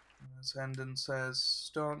 As Hendon says,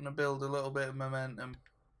 starting to build a little bit of momentum.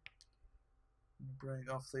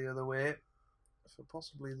 Break off the other way for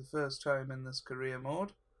possibly the first time in this career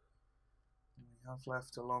mode. We have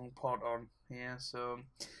left a long pot on here, so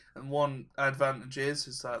and one advantage is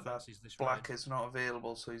that Fancies this black red. is not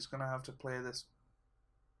available, so he's going to have to play this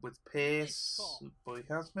with pace, but he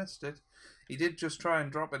has missed it. He did just try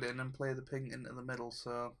and drop it in and play the pink into the middle,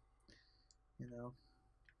 so you know,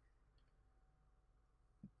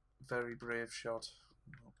 very brave shot.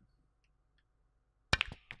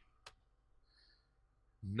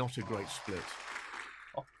 Not a great split.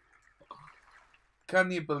 Can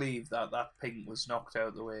you believe that pink was knocked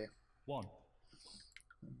out the way? 1.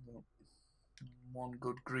 One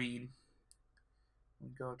good green. We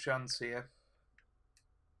got a chance here.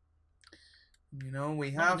 You know,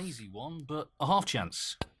 we Not have an easy one, but a half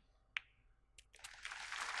chance.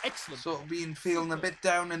 Excellent. sort of been feeling a bit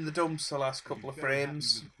down in the dumps the last couple of Very happy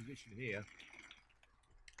frames. with the position here.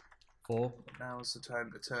 4. Now is the time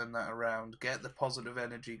to turn that around. Get the positive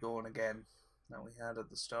energy going again that we had at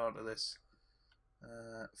the start of this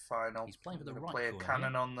final. He's playing for the We're right gonna play a corner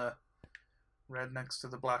cannon here. on the red next to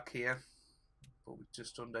the black here. But we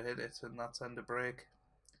just underhit it, and that's end of break.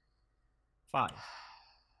 5. I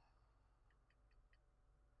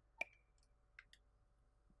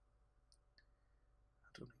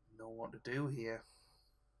don't even know what to do here.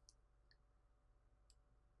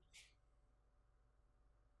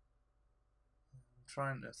 I'm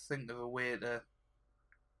trying to think of a way to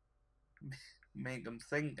make him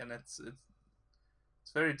think, and it's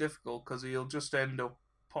very difficult because he'll just end up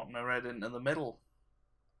putting a red into the middle.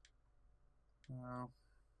 Well,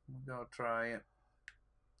 we've got to try it.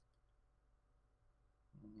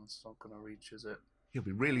 That's not going to reach, is it? He'll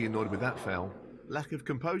be really annoyed with that foul. Lack of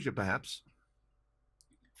composure, perhaps.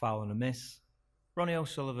 Foul and a miss. Ronnie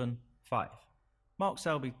O'Sullivan, 5. Mark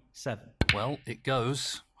Selby, 7. Well, it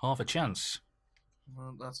goes. Half a chance.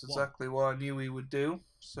 Well, that's exactly what I knew he would do.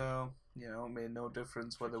 So, you know, it made no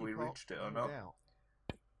difference whether we Tricky pot, reached it or no not. doubt.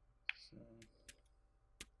 So,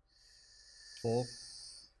 4.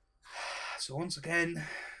 so once again,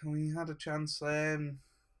 we had a chance there and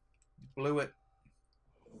blew it.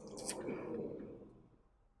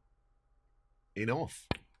 In off.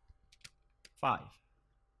 5.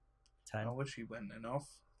 10. I wish he went in off.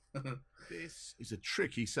 This is a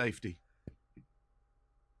tricky safety.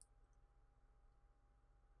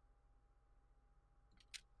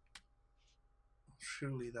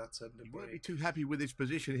 Surely that's end He of won't be break. too happy with his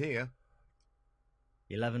position here.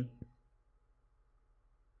 11.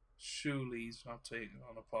 Surely he's not taking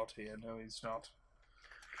on a pot here. No, he's not.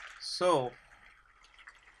 So,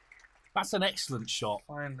 That's an excellent shot.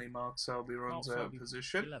 finally Mark Selby runs Mark out Selby, of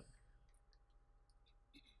position. 11.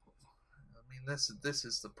 I mean, this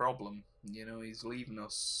is the problem. You know, he's leaving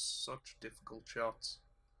us such difficult shots.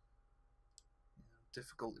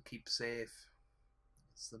 Difficult to keep safe.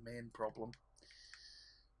 It's the main problem.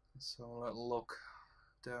 So a little look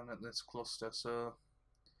down at this cluster. So,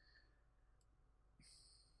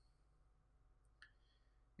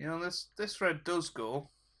 you know, this red does go.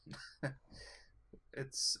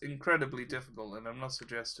 It's incredibly difficult, and I'm not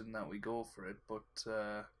suggesting that we go for it, but,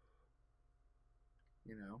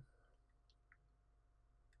 you know.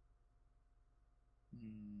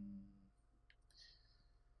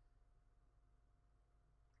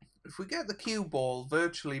 If we get the cue ball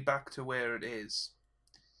virtually back to where it is,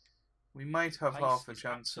 we might have half a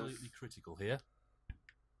chance of absolutely critical here.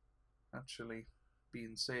 Actually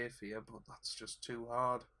being safe here, but that's just too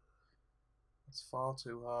hard. That's far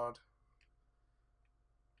too hard.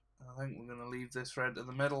 I think we're going to leave this red to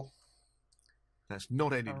the middle. That's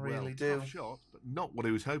not ended I really well. do. Tough shot, but not what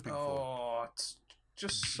he was hoping for. Oh, it's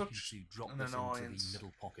just such Drop an this annoyance. into the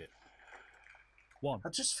middle pocket. 1. I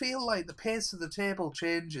just feel like the pace of the table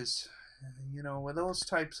changes. You know, with those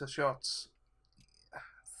types of shots,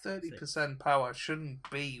 30% power shouldn't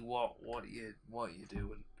be what you're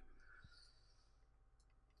doing.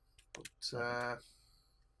 But we're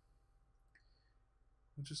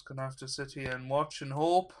just gonna have to sit here and watch and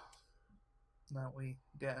hope that we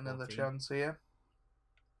get another 14. chance here.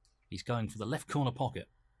 He's going for the left corner pocket.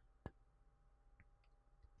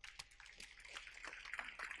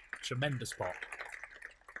 Tremendous spot.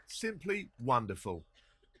 Simply wonderful.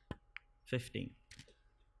 15.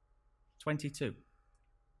 22.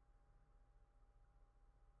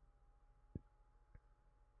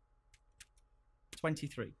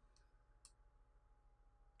 23.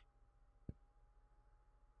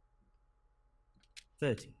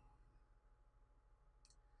 30.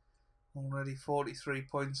 Already 43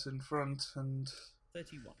 points in front, and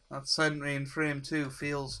 31. that century in frame 2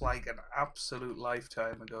 feels like an absolute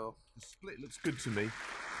lifetime ago. The split looks good to me.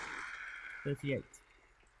 38.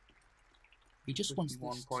 He just wants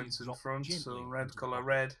 51 this points to in drop front, so gently red into the colour pocket.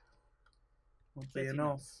 red would be 39.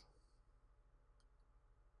 enough.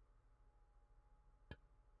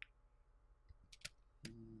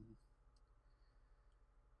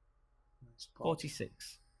 Nice pot.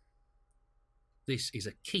 46. This is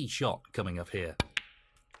a key shot coming up here.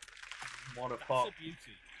 What a pot. That's a beauty.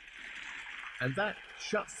 And that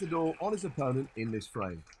shuts the door on his opponent in this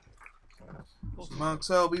frame. So Mark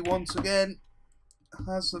Selby once again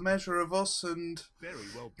has the measure of us and Very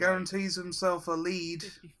well played. guarantees himself a lead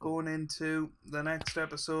going into the next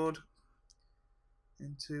episode,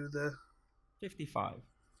 into the 55.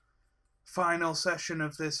 final session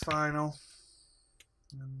of this final.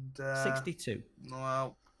 And 62.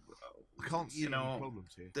 well, I can't see you any know,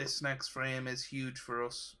 problems here. this next frame is huge for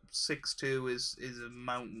us. 6-2 is a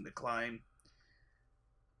mountain to climb.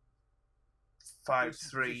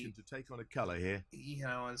 5-3, To take on a colour here. you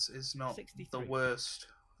know, is not 63. the worst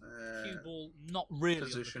Cue ball not really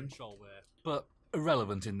position. under control there, but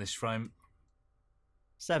irrelevant in this frame.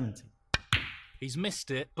 70. He's missed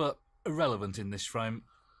it, but irrelevant in this frame.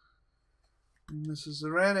 This is the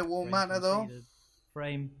red, it won't Frame matter though. conceded.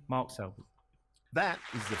 Frame, Mark Selby. That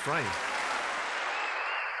is the frame.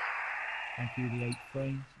 Thank you, the 8th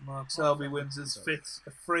frame. Mark Selby wins his 5th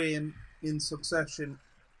frame in succession.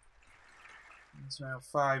 It's now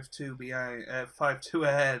 5-2 behind, 5-2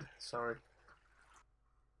 ahead. Sorry.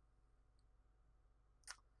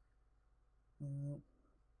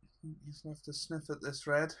 You just have to sniff at this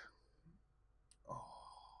red. Oh,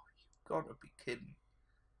 you've got to be kidding!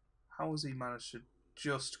 How has he managed to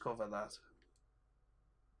just cover that?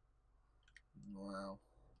 Well,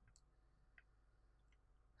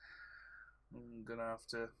 I'm gonna have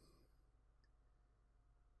to.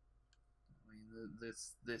 I mean,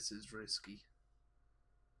 this is risky.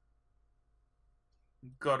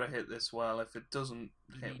 You've got to hit this well. If it doesn't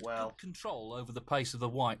You hit need well, good control over the pace of the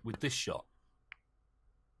white with this shot.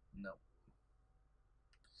 no.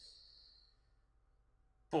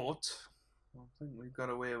 But I think we've got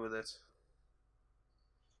away with it.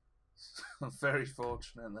 Very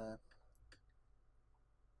fortunate there.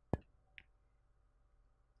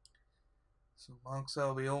 So Mark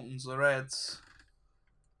Selby opens the reds,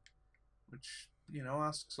 which, you know,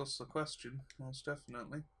 asks us the question, most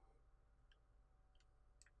definitely.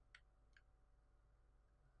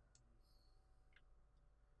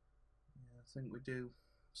 Yeah, I think we do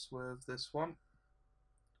swerve this one.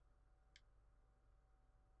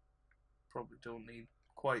 Probably don't need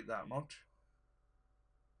quite that much.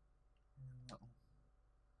 Yeah, that'll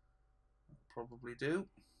probably do.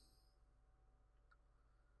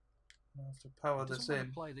 I have to power this Doesn't want in.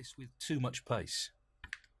 to play this with too much pace.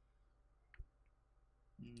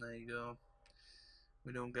 And there you go.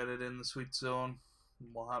 We don't get it in the sweet zone.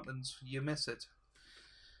 What happens? You miss it.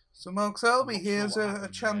 So Mark Selby, I'm not sure here's what a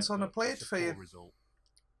happened chance there, on a but plate it's for poor you. result.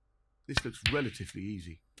 This looks relatively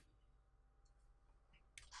easy.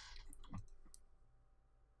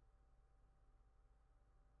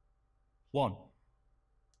 1.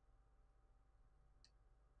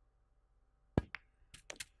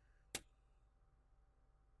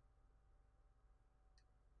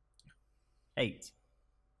 8.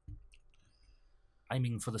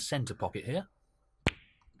 Aiming for the centre pocket here.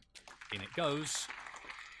 In it goes.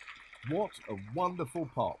 What a wonderful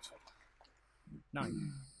pot.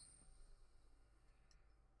 9.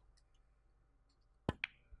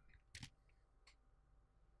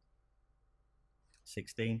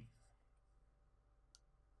 16.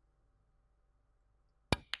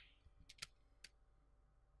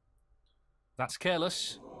 'That's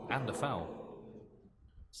careless and a foul.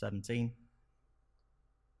 17.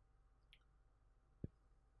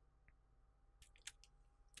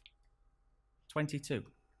 22.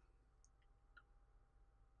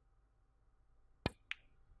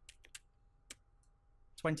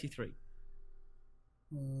 23.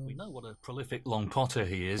 We know what a prolific long potter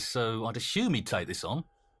he is, so I'd assume he'd take this on.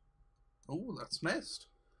 Oh, that's missed.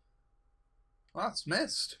 That's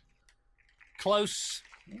missed. Close,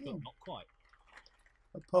 but not quite.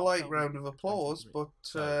 A polite round of applause, but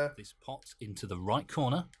So this pot into the right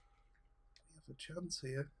corner. I have a chance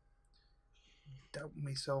here. Doubting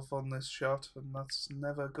myself on this shot, and that's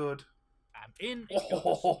never good. And in it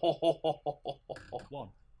goes. 1.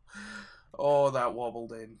 Oh, that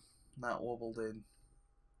wobbled in. That wobbled in.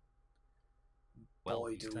 Well,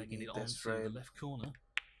 Boy, he's do we taking need it on this to frame. the left corner.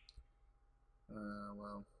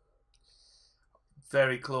 Well,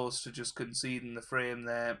 very close to just conceding the frame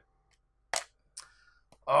there.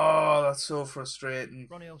 Oh, that's so frustrating.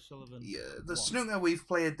 Ronnie O'Sullivan. Yeah, the 1. snooker we've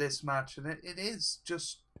played this match, and it is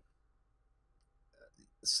just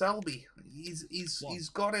Selby. He's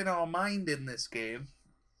got in our mind in this game,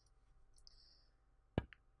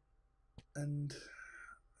 and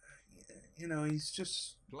you know he's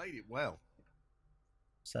just Played it well.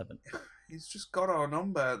 7. he's just got our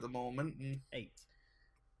number at the moment, and 8.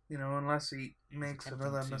 you know unless he makes Attempting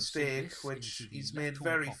another to mistake, sink this which into the he's left made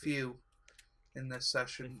corner very pocket. few in this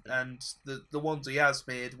session, and the ones he has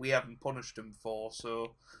made, we haven't punished him for.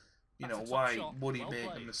 So, you That's know, a top why shot. would he Well make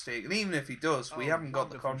a played. mistake? And even if he does, we Oh, haven't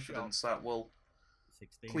got the wonderful confidence that we'll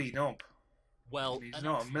 16. clean up. Well, He's an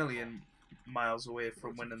not a excellent million miles away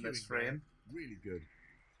from Lots of winning this queuing there. frame. Really good.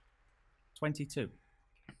 22.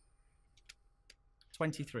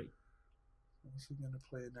 23. What's he going to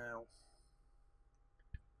play now?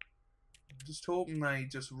 I'm just hoping that he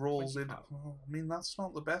just rolls in. 25. Oh, I mean, that's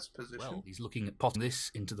not the best position. Well, he's looking at potting this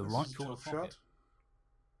into the This right is a corner tough pocket. shot.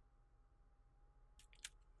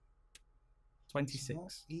 It's 26.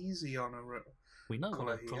 not easy on a... We know Colour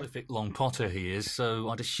what a here. prolific long potter he is, so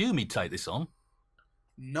I'd assume he'd take this on.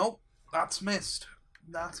 Nope, that's missed.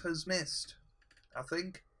 That has missed. I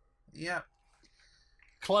think. Yeah.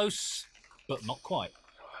 Close, but not quite.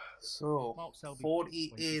 So, Mark Selby, 48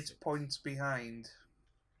 26. points behind.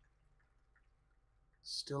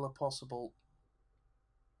 Still a possible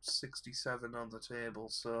 67 on the table,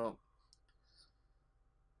 so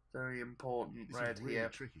very important This red is really here.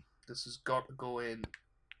 tricky. This has got to go in,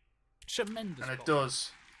 Tremendous. and it pot.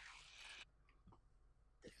 does.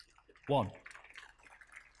 1.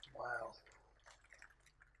 Wow.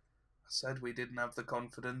 I said we didn't have the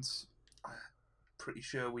confidence. I'm pretty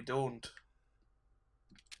sure we don't.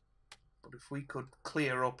 But if we could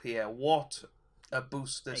clear up here, what a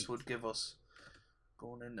boost this 8. would give us.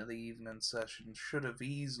 Going into the evening session, should have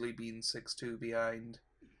easily been 6-2 behind.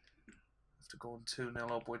 After going 2-0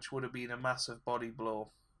 up, which would have been a massive body blow.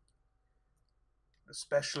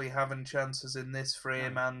 Especially having chances in this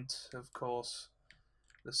frame and, of course,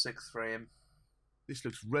 the 6th frame. This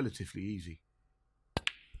looks relatively easy.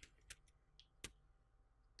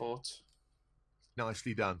 But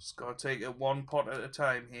Nicely done. just got to take it one pot at a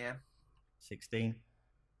time here. 16.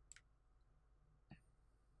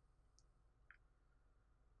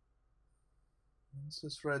 Once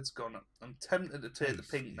this red's gone, I'm tempted to take the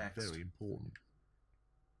Pace pink is next. Very important.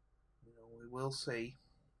 You know, we will see.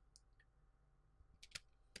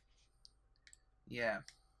 Yeah.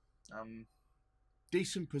 I'm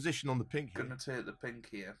Decent position on the pink here. going to take the pink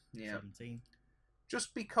here. Yeah. 17.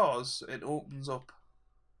 Just because it opens up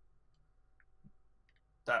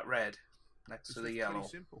that red next This to the looks yellow. pretty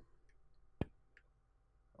simple.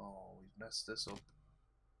 Oh, we've messed this up.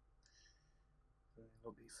 Very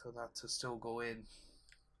lucky for that to still go in.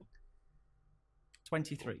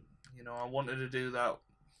 23. You know, I wanted to do that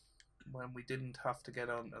when we didn't have to get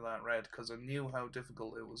onto that red because I knew how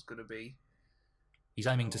difficult it was going to be. He's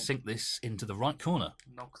aiming to sink this into the right corner.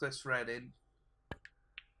 Knock this red in,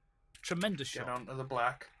 Tremendous get shot. onto the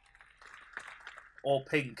black. Or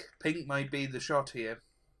pink. Pink might be the shot here.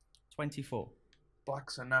 24.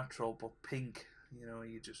 Black's a natural, but pink, you know,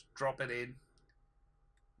 you just drop it in.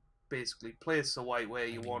 Basically, place the white where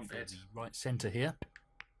you Aiming want for it. the right centre here.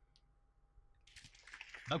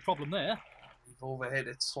 No problem there. We've overhit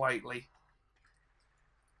it slightly.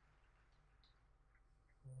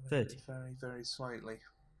 30. Very, very slightly.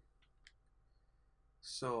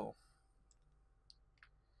 So,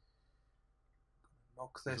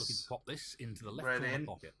 knock He's looking to this pop this into the left red corner in.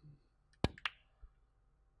 pocket.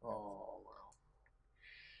 Oh, well.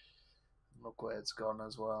 Look where it's gone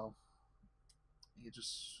as well. You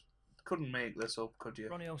just couldn't make this up, could you?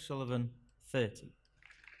 Ronnie O'Sullivan, 30.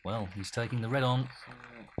 Well, he's taking the red on. So,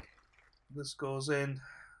 this goes in.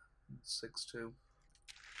 6-2.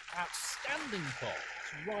 Outstanding pot.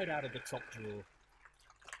 It's right out of the top drawer.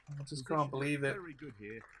 I just can't believe it. Very good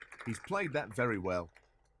here. He's played that very well.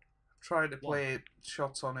 Tried to play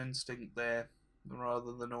shots on instinct there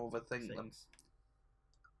rather than overthink them. 6.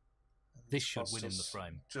 This should Cost win in the us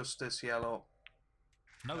frame. Just this yellow.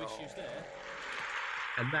 No issues there.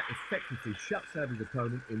 And that effectively shuts out his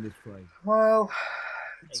opponent in this frame. Well,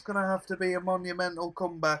 it's going to have to be a monumental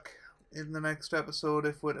comeback in the next episode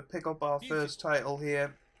if we're to pick up our first title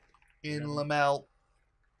here in Lamel.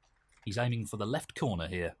 He's aiming for the left corner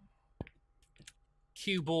here.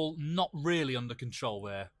 Cue ball not really under control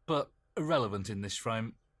there, but irrelevant in this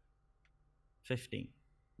frame. 15.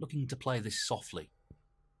 Looking to play this softly.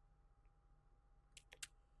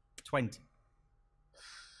 20.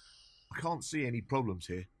 I can't see any problems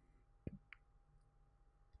here.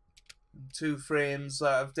 Two frames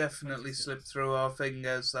that have definitely slipped through our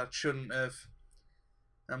fingers that shouldn't have.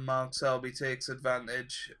 And Mark Selby takes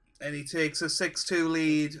advantage. And he takes a 6-2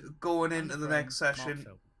 lead going into the next session.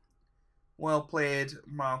 Well played,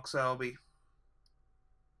 Mark Selby.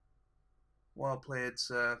 Well played,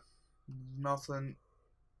 sir. Nothing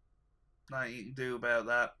that you can do about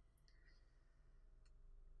that.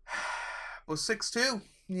 But 6-2,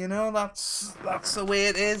 you know, that's the way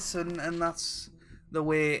it is, and that's the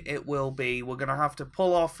way it will be. We're going to have to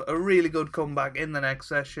pull off a really good comeback in the next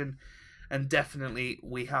session, and definitely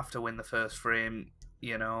we have to win the first frame,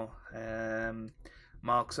 you know.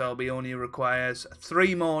 Mark Selby only requires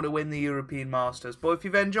 3 more to win the European Masters. But if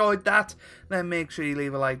you've enjoyed that, then make sure you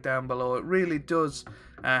leave a like down below. It really does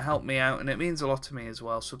help me out, and it means a lot to me as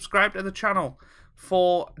well. Subscribe to the channel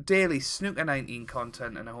for daily Snooker 19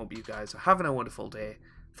 content, and I hope you guys are having a wonderful day.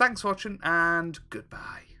 Thanks for watching, and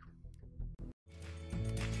goodbye.